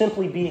faith will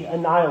simply be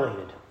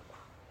annihilated.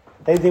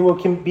 They will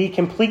be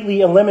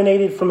completely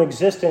eliminated from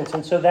existence,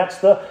 and so that's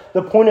the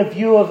point of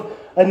view of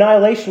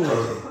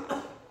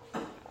annihilationism.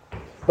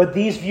 But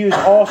these views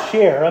all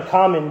share a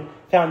common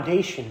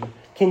foundation,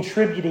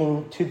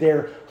 contributing to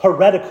their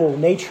heretical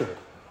nature.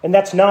 And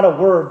that's not a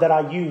word that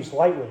I use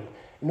lightly,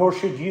 nor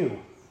should you.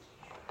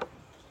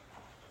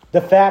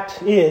 The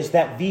fact is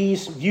that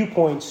these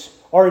viewpoints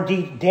are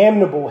indeed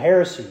damnable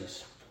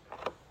heresies.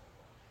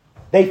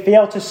 They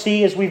fail to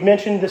see, as we've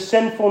mentioned, the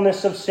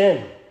sinfulness of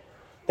sin.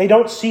 They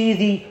don't see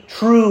the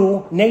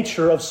true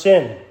nature of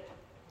sin.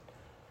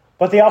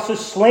 But they also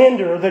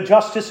slander the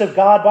justice of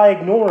God by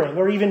ignoring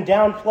or even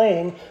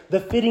downplaying the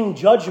fitting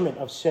judgment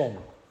of sin.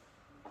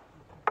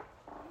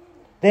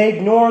 They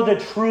ignore the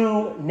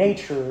true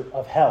nature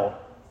of hell.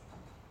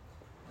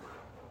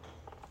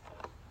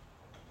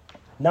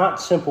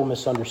 Not simple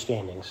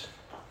misunderstandings,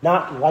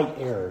 not light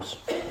errors.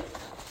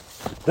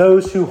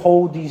 Those who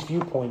hold these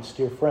viewpoints,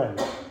 dear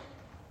friends,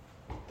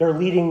 they're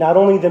leading not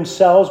only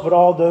themselves, but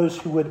all those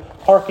who would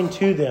hearken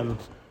to them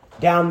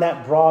down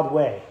that broad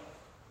way.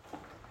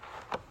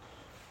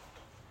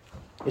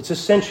 It's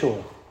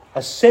essential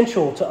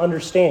to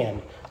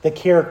understand the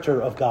character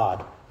of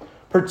God,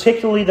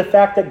 particularly the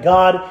fact that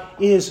God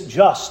is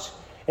just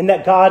and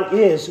that God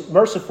is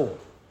merciful.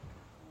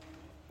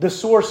 The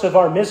source of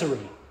our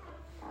misery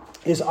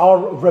is our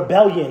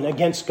rebellion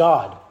against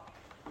God.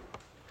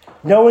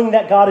 Knowing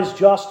that God is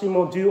just and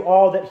will do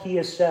all that he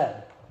has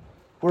said,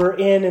 we're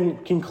in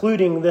and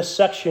concluding this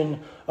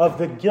section of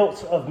the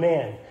guilt of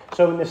man.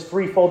 So in this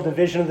threefold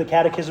division of the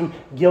Catechism,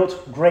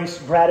 guilt, grace,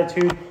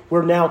 gratitude,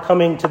 we're now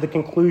coming to the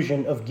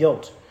conclusion of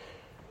guilt.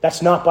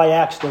 That's not by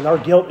accident. Our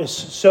guilt is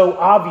so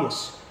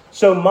obvious,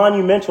 so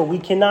monumental, we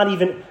cannot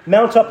even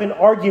mount up an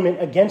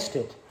argument against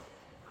it.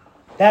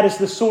 That is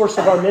the source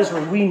of our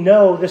misery. We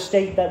know the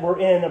state that we're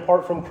in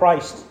apart from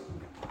Christ.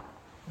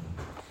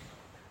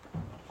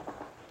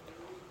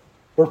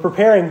 We're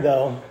preparing,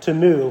 though, to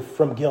move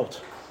from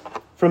guilt.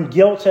 From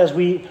guilt, as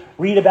we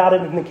read about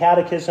it in the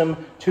Catechism,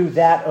 to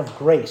that of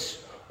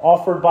grace,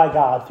 offered by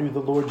God through the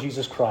Lord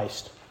Jesus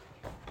Christ.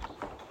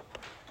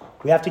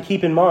 We have to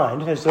keep in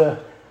mind, as the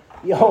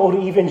old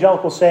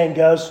evangelical saying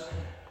goes,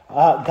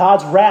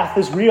 God's wrath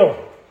is real.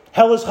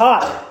 Hell is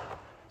hot.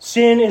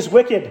 Sin is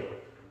wicked.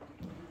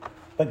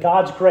 But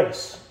God's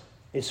grace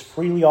is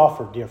freely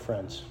offered, dear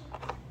friends.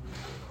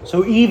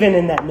 So even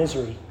in that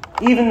misery,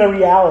 even the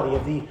reality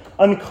of the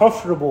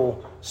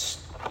uncomfortable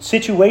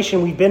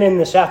situation we've been in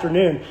this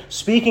afternoon,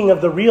 speaking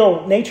of the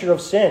real nature of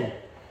sin,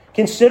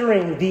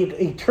 considering the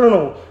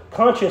eternal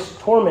conscious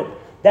torment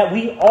that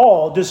we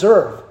all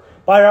deserve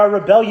by our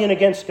rebellion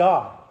against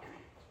God,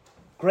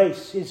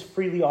 grace is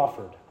freely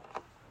offered.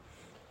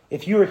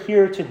 If you are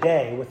here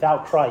today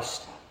without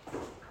Christ,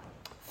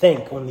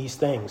 think on these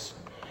things.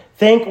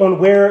 Think on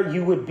where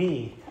you would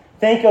be.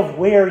 Think of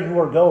where you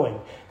are going,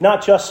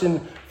 not just in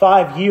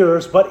 5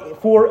 years,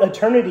 but for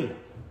eternity.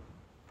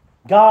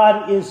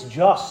 God is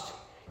just.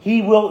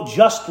 He will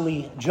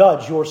justly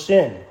judge your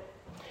sin.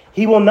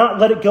 He will not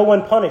let it go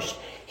unpunished.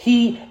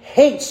 He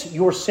hates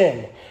your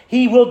sin.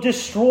 He will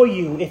destroy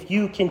you if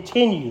you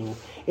continue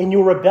in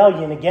your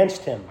rebellion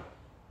against him.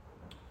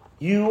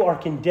 You are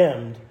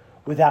condemned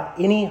without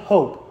any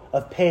hope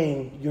of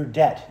paying your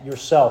debt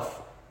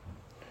yourself.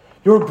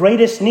 Your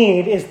greatest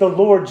need is the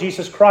Lord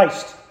Jesus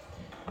Christ.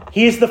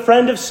 He is the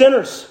friend of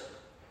sinners.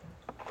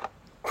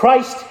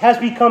 Christ has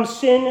become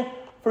sin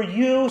for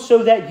you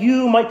so that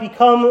you might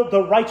become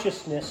the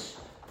righteousness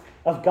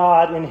of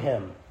God in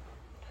him.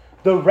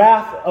 The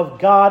wrath of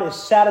God is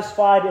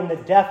satisfied in the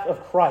death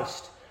of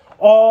Christ.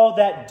 All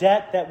that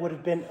debt that would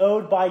have been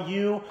owed by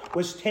you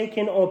was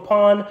taken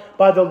upon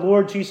by the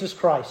Lord Jesus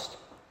Christ.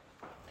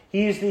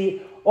 He is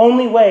the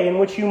only way in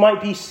which you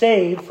might be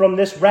saved from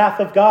this wrath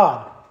of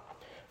God.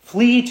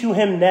 Flee to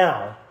him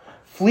now.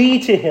 Flee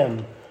to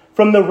him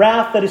from the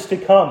wrath that is to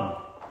come.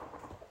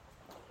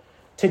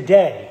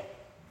 Today,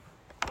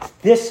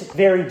 this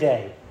very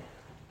day,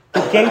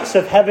 the gates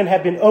of heaven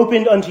have been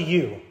opened unto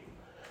you.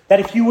 That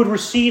if you would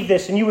receive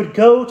this and you would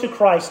go to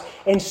Christ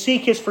and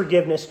seek his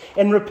forgiveness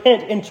and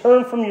repent and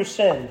turn from your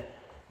sin,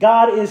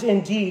 God is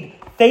indeed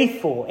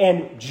faithful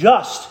and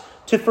just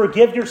to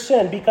forgive your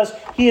sin because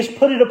he has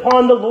put it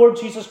upon the Lord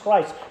Jesus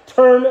Christ.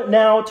 Turn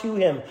now to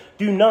him.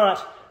 Do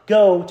not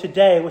go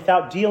today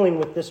without dealing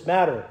with this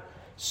matter.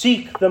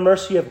 Seek the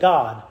mercy of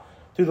God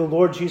through the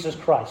Lord Jesus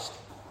Christ.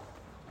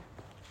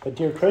 But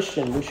dear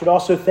Christian, we should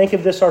also think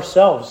of this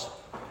ourselves.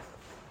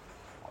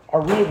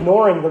 Are we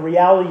ignoring the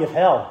reality of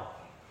hell?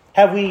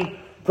 Have we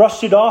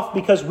brushed it off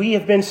because we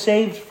have been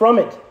saved from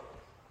it?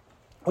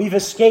 We've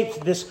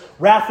escaped this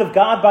wrath of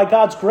God by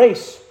God's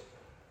grace.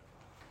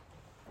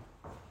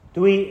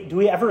 Do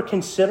we ever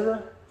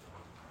consider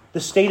the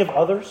state of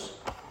others,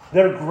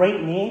 their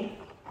great need?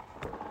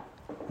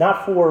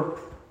 Not for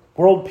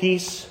world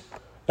peace,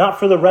 not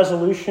for the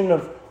resolution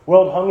of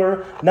world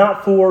hunger,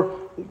 not for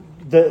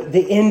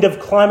the end of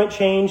climate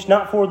change,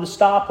 not for the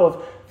stop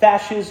of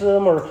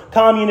fascism or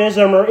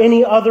communism or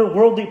any other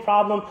worldly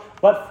problem,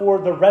 but for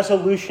the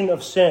resolution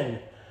of sin,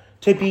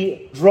 to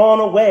be drawn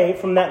away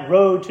from that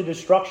road to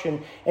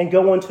destruction and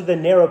go onto the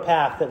narrow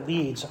path that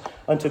leads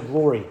unto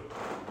glory.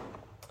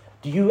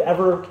 Do you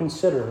ever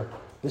consider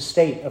the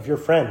state of your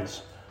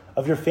friends,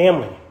 of your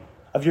family,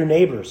 of your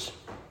neighbors?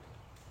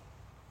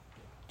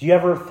 Do you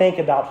ever think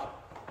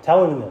about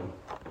telling them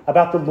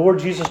about the Lord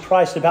Jesus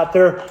Christ, about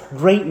their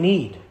great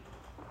need?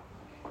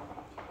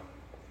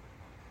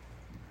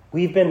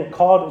 We've been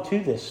called to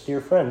this,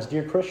 dear friends,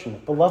 dear Christian,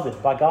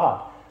 beloved by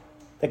God,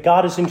 that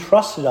God has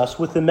entrusted us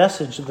with the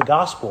message of the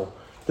gospel,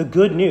 the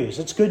good news.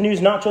 It's good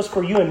news not just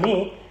for you and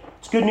me.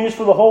 It's good news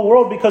for the whole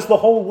world, because the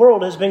whole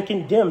world has been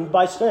condemned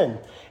by sin.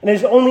 And it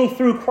is only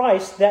through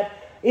Christ that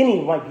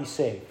any might be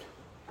saved.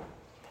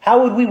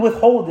 How would we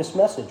withhold this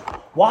message?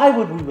 Why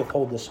would we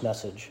withhold this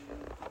message?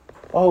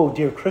 Oh,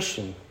 dear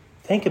Christian,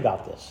 think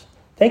about this.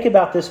 Think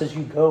about this as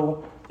you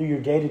go through your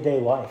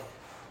day-to-day life.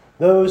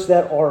 Those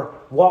that are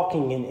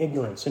walking in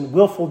ignorance and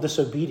willful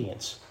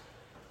disobedience,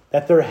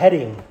 that they're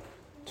heading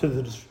to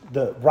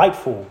the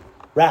rightful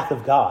wrath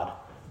of God,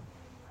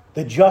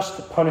 the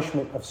just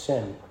punishment of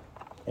sin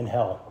in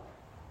hell.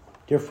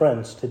 Dear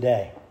friends,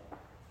 today,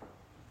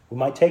 we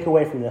might take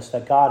away from this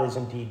that God is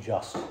indeed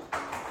just,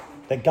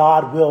 that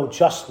God will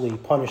justly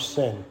punish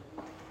sin,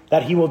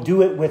 that he will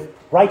do it with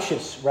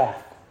righteous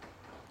wrath,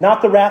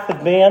 not the wrath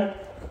of man,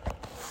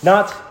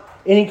 not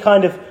any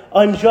kind of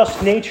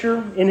unjust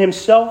nature in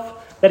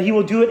himself, that he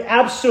will do it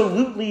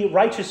absolutely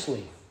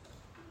righteously.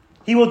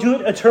 He will do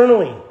it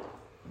eternally.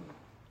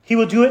 He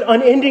will do it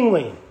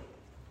unendingly.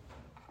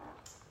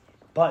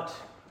 But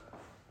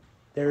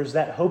there is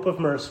that hope of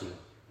mercy.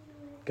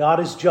 God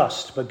is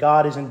just, but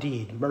God is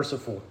indeed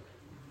merciful.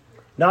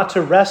 Not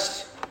to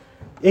rest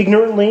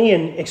ignorantly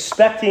and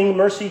expecting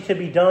mercy to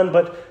be done,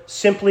 but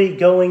simply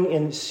going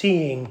and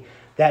seeing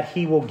that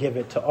he will give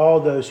it to all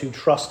those who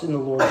trust in the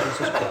Lord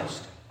Jesus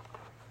Christ.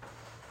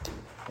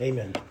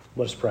 Amen.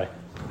 Let us pray.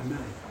 Amen.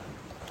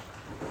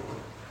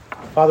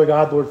 Father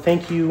God, Lord,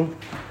 thank you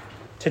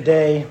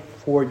today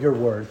for your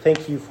word.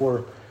 Thank you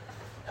for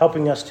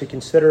helping us to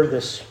consider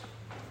this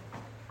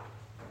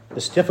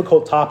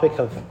difficult topic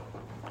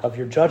of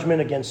your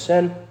judgment against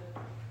sin,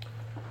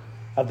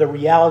 of the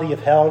reality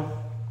of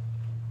hell.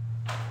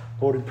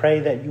 Lord, we pray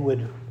that you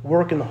would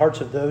work in the hearts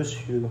of those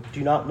who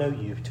do not know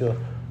you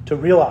to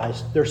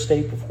realize their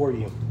state before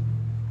you,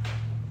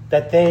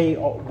 that they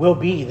will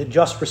be the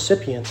just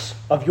recipients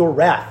of your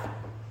wrath,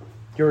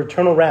 your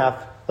eternal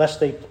wrath, lest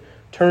they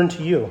turn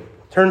to you,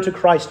 turn to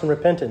Christ in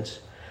repentance.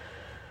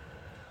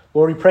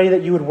 Lord, we pray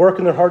that you would work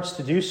in their hearts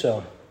to do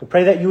so. We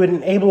pray that you would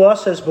enable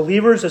us as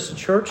believers, as a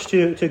church,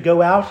 to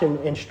go out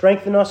and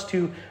strengthen us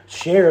to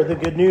share the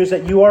good news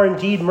that you are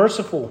indeed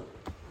merciful,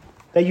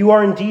 that you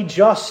are indeed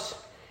just,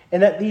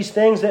 and that these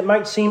things that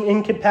might seem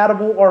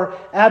incompatible are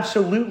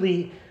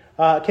absolutely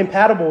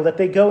compatible, that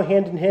they go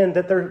hand in hand,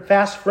 that they're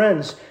fast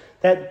friends,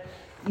 that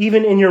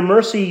even in your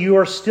mercy you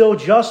are still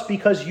just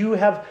because you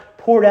have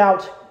poured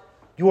out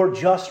your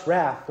just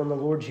wrath on the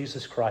Lord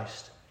Jesus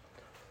Christ.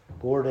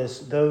 Lord,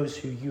 as those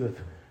who you have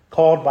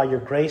called by your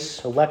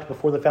grace, elect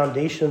before the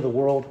foundation of the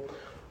world,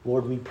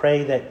 Lord, we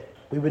pray that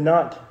we would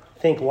not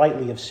think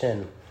lightly of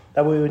sin,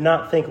 that we would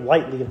not think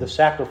lightly of the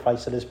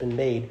sacrifice that has been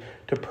made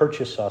to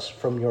purchase us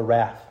from your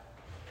wrath.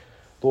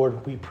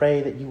 Lord, we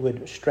pray that you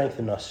would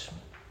strengthen us.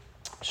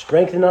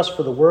 Strengthen us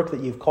for the work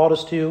that you've called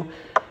us to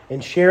in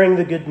sharing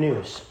the good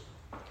news,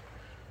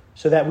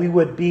 so that we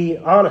would be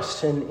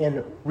honest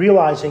in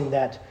realizing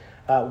that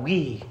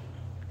we,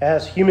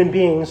 as human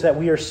beings, that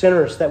we are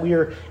sinners, that we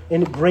are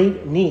in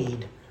great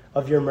need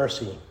of your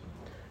mercy,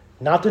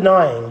 not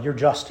denying your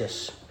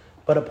justice,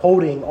 but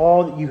upholding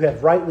all that you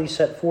have rightly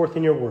set forth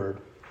in your word.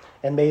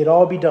 And may it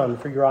all be done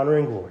for your honor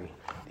and glory.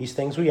 These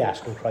things we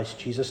ask in Christ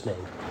Jesus'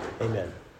 name. Amen.